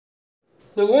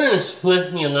So we're going to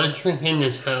split the electric in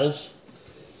this house,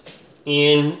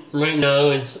 and right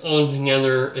now it's all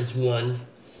together as one,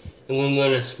 and we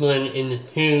want to split it into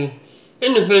two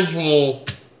individual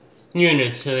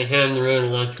units so they have their own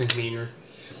electric meter.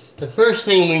 The first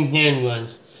thing we did was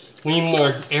we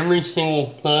marked every single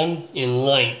plug in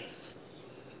light.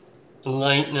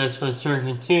 Light that's on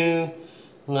circuit 2,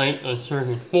 light on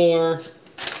circuit 4,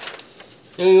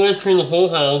 and we went through the whole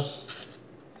house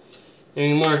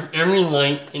and we marked every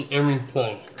light and every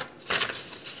plug.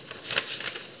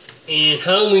 And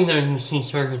how we know you see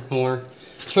circuit 4?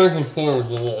 Circuit 4 was a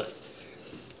lot.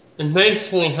 And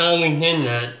basically how we did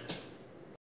that,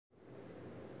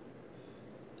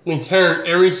 we turned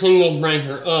every single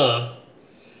breaker off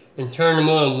and turned them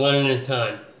on one at a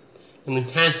time. And we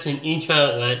tested each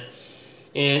outlet,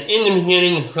 and in the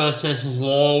beginning the process is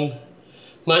long,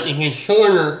 but it gets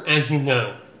shorter as you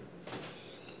go.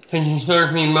 Because you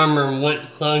start to remember what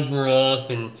plugs were off,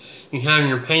 and you have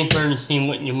your paper to see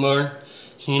what you marked,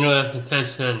 so you don't have to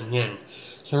test that again.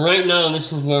 So right now,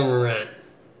 this is where we're at.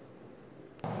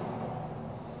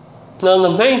 Now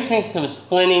the basics of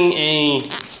splitting a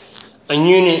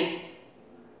unit,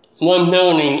 one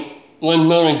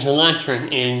building's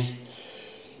electric is,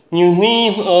 you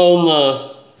leave all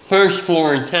the first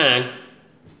floor intact,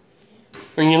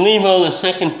 or you leave all the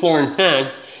second floor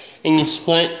intact, and you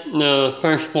split the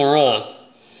first floor off.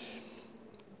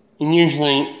 And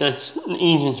usually that's the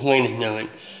easiest way to do it.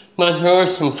 But there are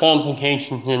some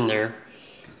complications in there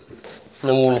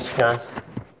that we'll discuss.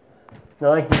 Now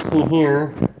like you see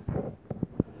here,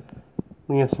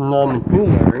 we have some knob and tube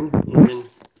wiring, and then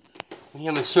we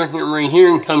have a circuit right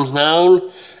here and comes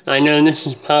down. I know this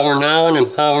is power down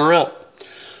and power up.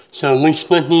 So if we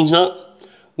split these up,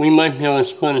 we might be able to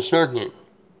split a circuit.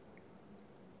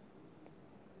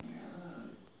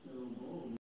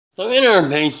 So in our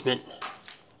basement,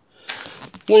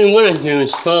 what we want to do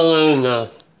is follow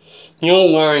the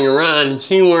old wiring around and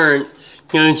see where it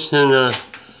goes to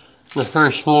the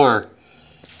first floor.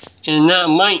 And that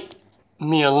might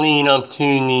be a lead up to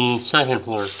the second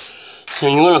floor. So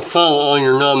you want to follow all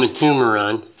your knob and tube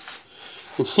around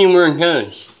and see where it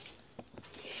goes.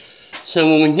 So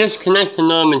when we disconnect the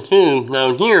knob and tube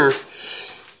down here,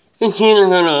 it's either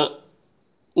going to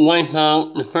wipe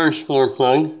out the first floor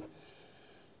plug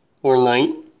or light,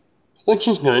 which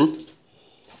is good,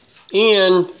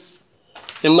 and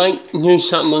it might do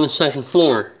something on the second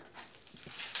floor.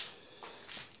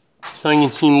 So I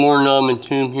can see more knob and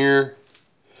tube here,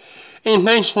 and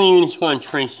basically you just want to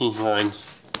trace these lines.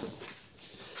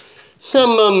 Some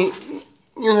of them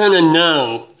you're going to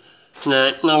know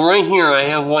that, now right here I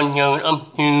have one going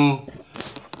up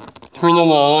through the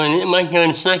wall, and it might go in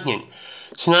a second.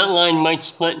 So that line might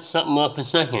split something off a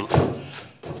second.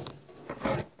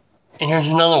 And here's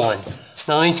another one.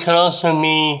 Now these could also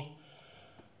be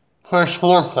first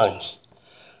floor plugs.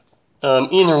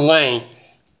 Either way,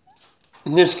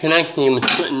 disconnecting them and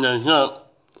splitting those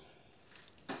up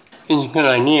is a good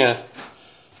idea.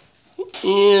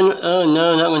 And, oh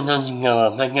no, that one doesn't go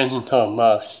up. That goes into a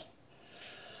box.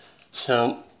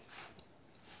 So,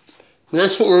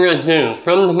 that's what we're going to do.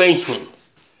 From the basement,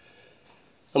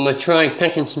 I'm going to try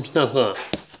picking some stuff up.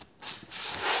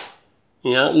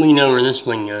 Yeah, we know where this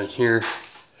one goes here.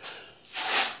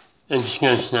 It just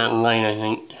goes to that light, I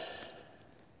think.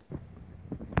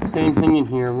 Same thing in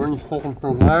here. We're just looking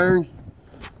for wires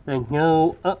that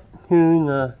go up to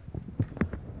the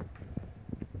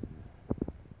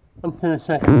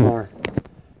second floor.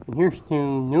 And here's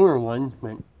two newer ones,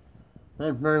 but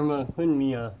that very well couldn't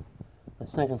be a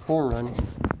second floor run.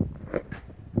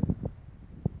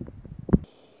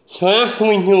 So after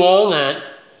we do all that,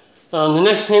 the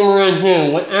next thing we're going to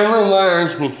do, whatever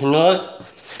wires we cannot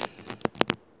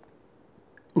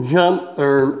jump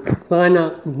or find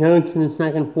out, go to the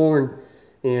second floor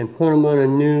and put them on a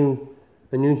new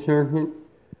circuit.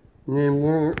 And then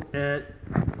we're at,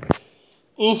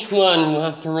 each one will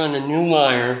have to run a new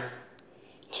wire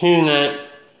to that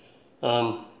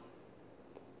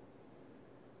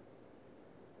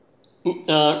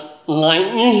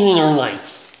light. Usually they're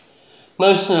lights.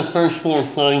 Most of the first floor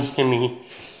plugs can be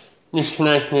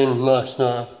disconnected and mussed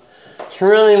off. So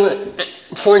really,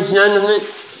 towards the end of it,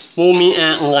 we'll be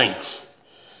at lights.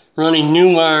 Running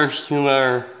new wires to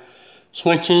our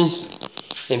switches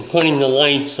and putting the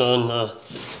lights on the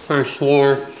first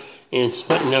floor and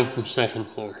splitting them from second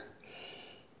floor.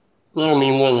 That'll be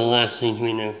one of the last things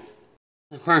we do.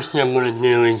 The first thing I'm going to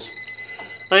do is,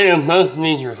 I know both of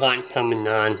these are hot coming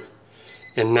on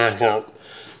and back up.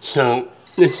 So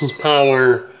this is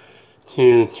power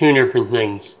to two different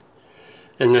things.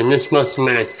 And then this must have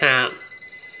been a tap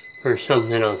for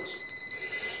something else.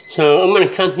 So I'm going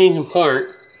to cut these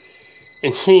apart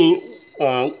and see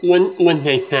when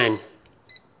they fed.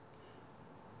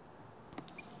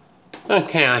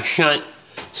 Okay, I shut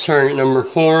circuit number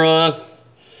 4 off,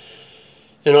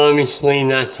 and obviously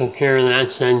that took care of that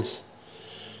since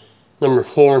number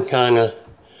 4 kind of,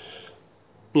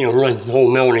 runs the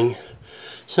whole melting.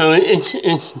 So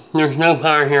there's no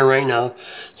power here right now.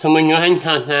 So I'm going to go ahead and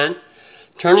cut that,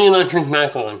 turn the electric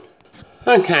back on.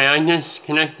 Okay, I just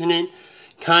connected it,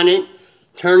 cut it,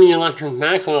 turn the electric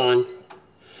back on,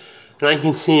 and I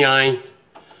can see I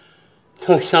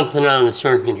took something out of the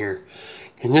circuit here.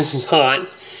 Because this is hot,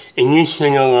 it used to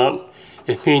go up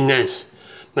and feed this,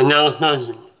 but now it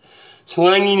doesn't. So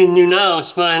what I need to do now is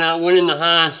find out what in the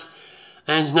house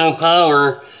has no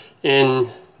power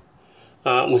and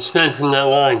was fed from that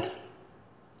line.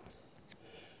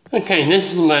 Okay,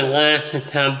 this is my last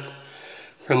attempt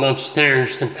from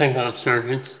upstairs to pick up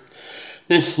circuits.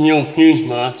 This is the old fuse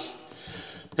box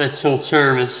that's old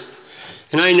service.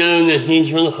 And I know that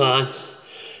these are the hots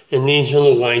and these are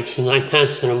the whites because I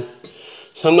tested them.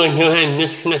 So I'm going to go ahead and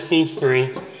disconnect these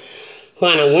 3,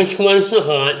 find out which one's the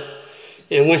hot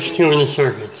and which 2 are the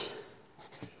circuits.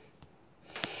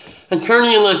 And turn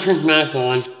the electric back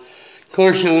on. Of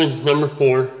course it was number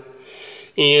 4.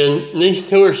 And these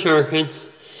 2 are circuits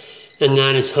and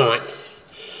that is hot.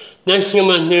 Next thing I'm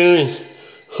going to do is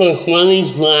hook one of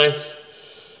these blacks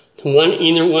to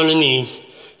either one of these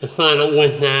and find out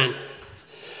what that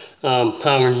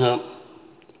powers up.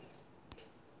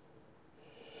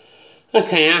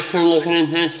 Okay, after looking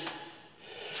at this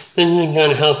isn't going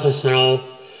to help us at all.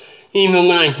 Even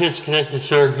when I disconnect the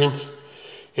circuits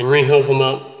and rehook them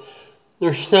up,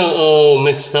 they're still all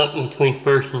mixed up between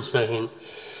first and second.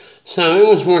 So it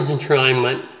was worth a try,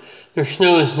 but there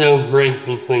still is no break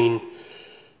between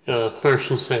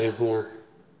first and second floor.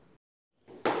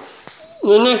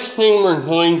 The next thing we're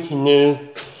going to do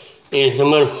is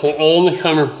I'm going to pull all the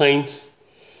cover plates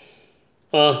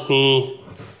off the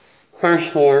first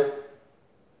floor,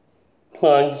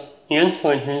 plugs and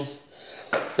switches,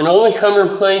 and all the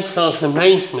cover plates off the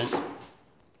basement.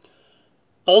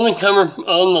 All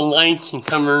the lights and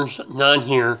covers down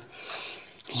here.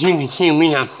 As you can see,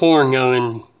 we have 4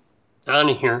 going out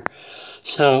of here.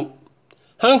 So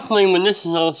hopefully when this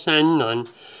is all said and done,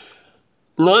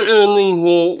 not only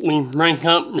will we break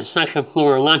up the second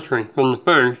floor electric from the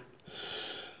first,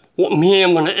 we'll be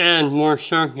able to add more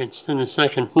circuits to the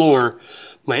second floor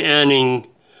by adding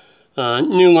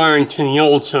new wiring to the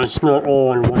old so it's not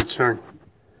all in one circuit.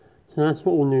 So that's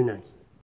what we'll do next.